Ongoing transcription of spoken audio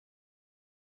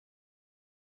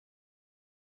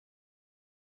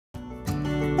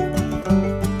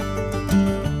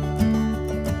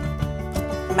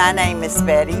My name is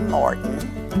Betty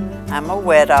Moreton. I'm a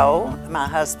widow. My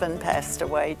husband passed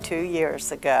away 2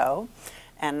 years ago,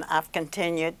 and I've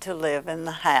continued to live in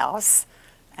the house.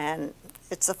 And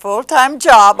it's a full-time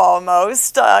job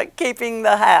almost, keeping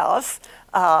the house,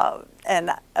 and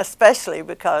especially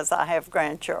because I have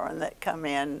grandchildren that come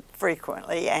in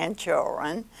frequently and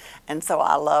children, and so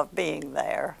I love being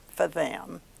there for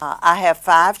them. I have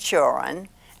 5 children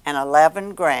and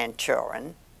 11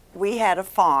 grandchildren. We had a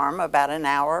farm about an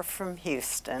hour from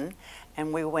Houston,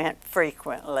 and we went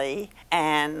frequently,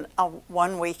 and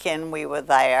one weekend we were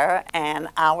there, and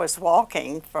I was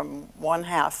walking from one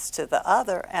house to the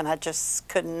other, and I just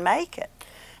couldn't make it.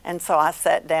 And so I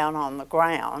sat down on the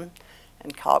ground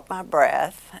and caught my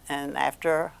breath, and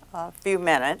after a few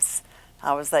minutes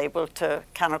I was able to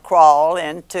kind of crawl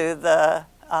into the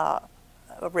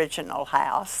original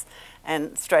house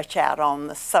and stretch out on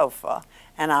the sofa.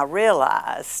 And I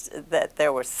realized that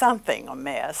there was something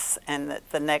amiss, and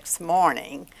that the next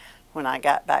morning when I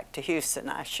got back to Houston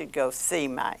I should go see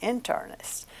my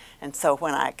internist. And so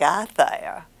when I got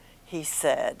there, he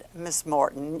said, "Ms.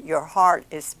 Moreton, your heart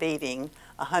is beating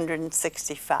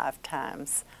 165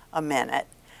 times a minute,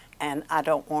 and I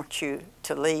don't want you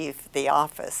to leave the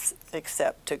office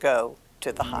except to go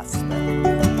to the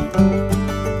hospital."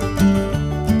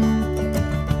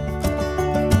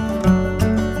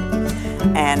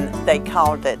 And they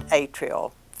called it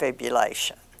atrial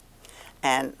fibrillation.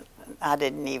 And I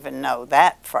didn't even know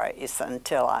that phrase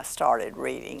until I started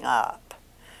reading up.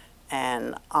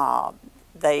 And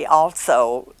they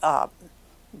also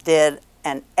did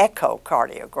an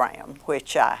echocardiogram,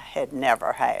 which I had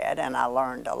never had, and I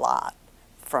learned a lot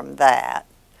from that.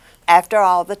 After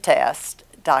all the tests,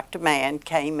 Dr. Mann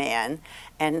came in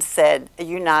and said,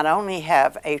 "You not only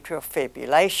have atrial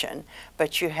fibrillation,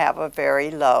 but you have a very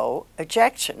low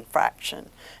ejection fraction."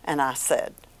 And I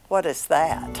said, "What is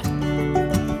that?"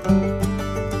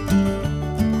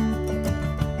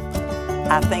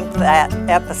 I think that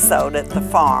episode at the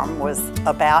farm was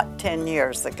about 10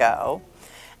 years ago,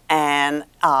 and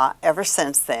ever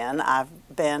since then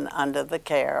I've been under the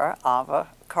care of a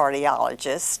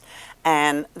cardiologist,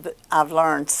 and I've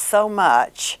learned so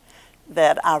much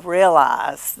that I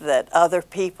realize that other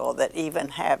people that even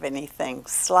have anything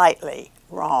slightly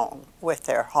wrong with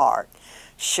their heart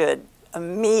should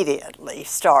immediately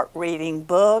start reading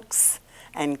books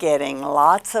and getting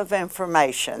lots of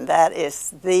information. That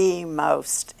is the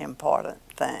most important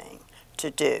thing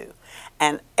to do.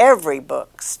 And every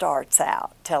book starts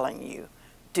out telling you,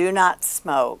 do not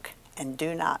smoke and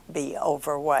do not be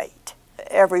overweight.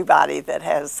 Everybody that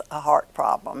has a heart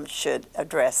problem should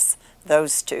address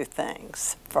those 2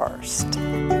 things first.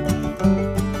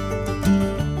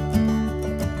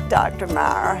 Dr.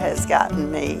 Meyer has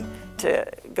gotten me to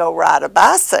go ride a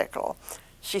bicycle.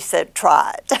 She said,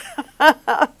 "Try it."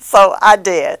 So I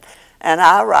did, and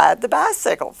I ride the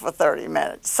bicycle for 30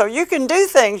 minutes. So you can do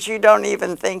things you don't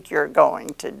even think you're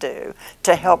going to do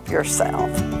to help yourself.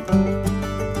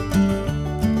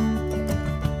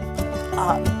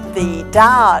 The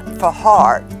diet for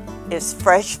heart is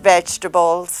fresh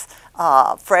vegetables,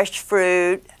 fresh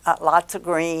fruit, lots of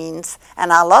greens,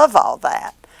 and I love all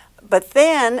that. But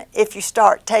then if you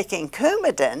start taking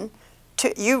Coumadin,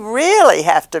 you really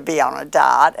have to be on a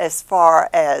diet. As far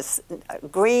as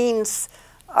greens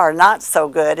are not so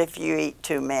good if you eat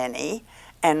too many,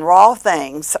 and raw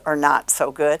things are not so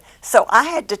good. So I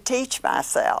had to teach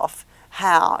myself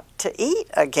how to eat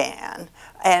again,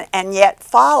 and yet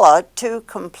follow 2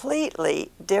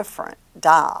 completely different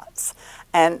diets.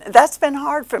 And that's been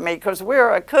hard for me because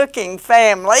we're a cooking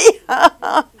family,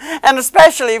 and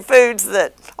especially foods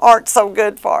that aren't so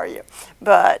good for you.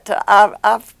 But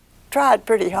I've tried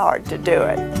pretty hard to do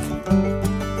it.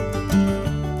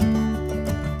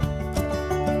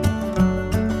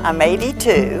 I'm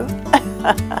 82,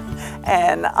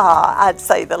 and I'd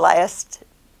say the last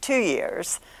 2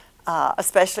 years,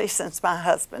 especially since my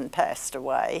husband passed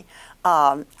away,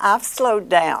 I've slowed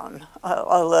down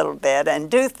a little bit and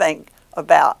do think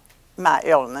about my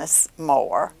illness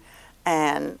more,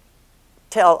 and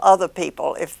tell other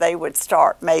people if they would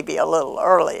start maybe a little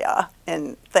earlier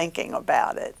in thinking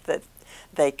about it, that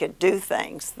they could do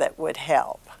things that would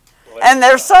help. And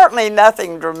there's certainly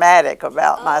nothing dramatic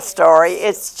about my story.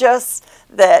 It's just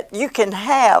that you can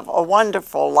have a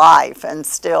wonderful life and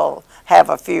still have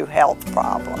a few health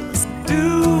problems.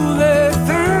 Do the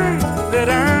things that